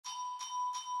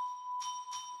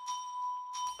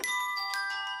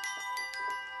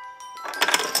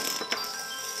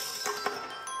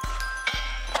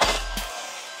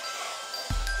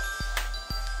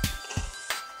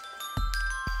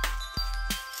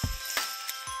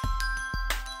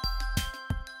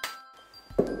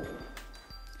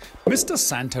Mr.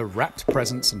 Santa wrapped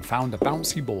presents and found a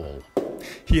bouncy ball.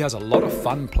 He has a lot of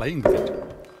fun playing with it.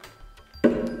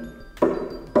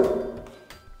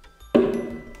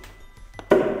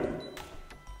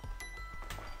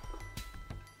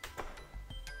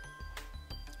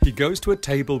 He goes to a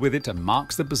table with it and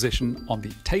marks the position on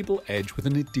the table edge with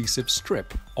an adhesive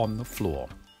strip on the floor.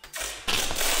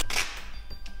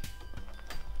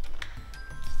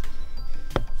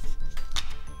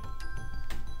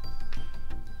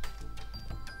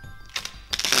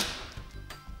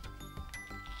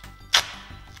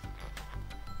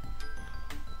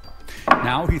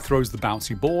 Now he throws the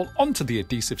bouncy ball onto the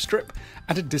adhesive strip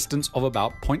at a distance of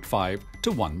about 0.5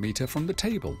 to 1 meter from the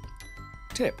table.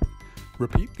 Tip: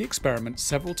 repeat the experiment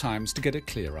several times to get a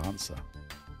clear answer.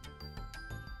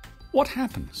 What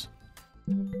happens?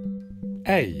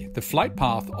 A. The flight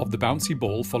path of the bouncy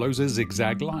ball follows a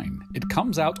zigzag line. It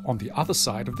comes out on the other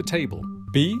side of the table.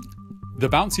 B. The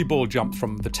bouncy ball jumps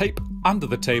from the tape under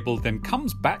the table, then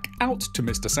comes back out to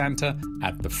Mr. Santa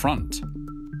at the front.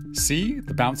 C.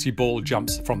 The bouncy ball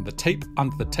jumps from the tape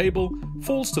under the table,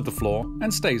 falls to the floor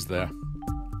and stays there.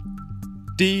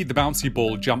 D. The bouncy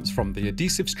ball jumps from the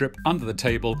adhesive strip under the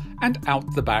table and out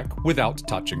the back without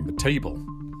touching the table.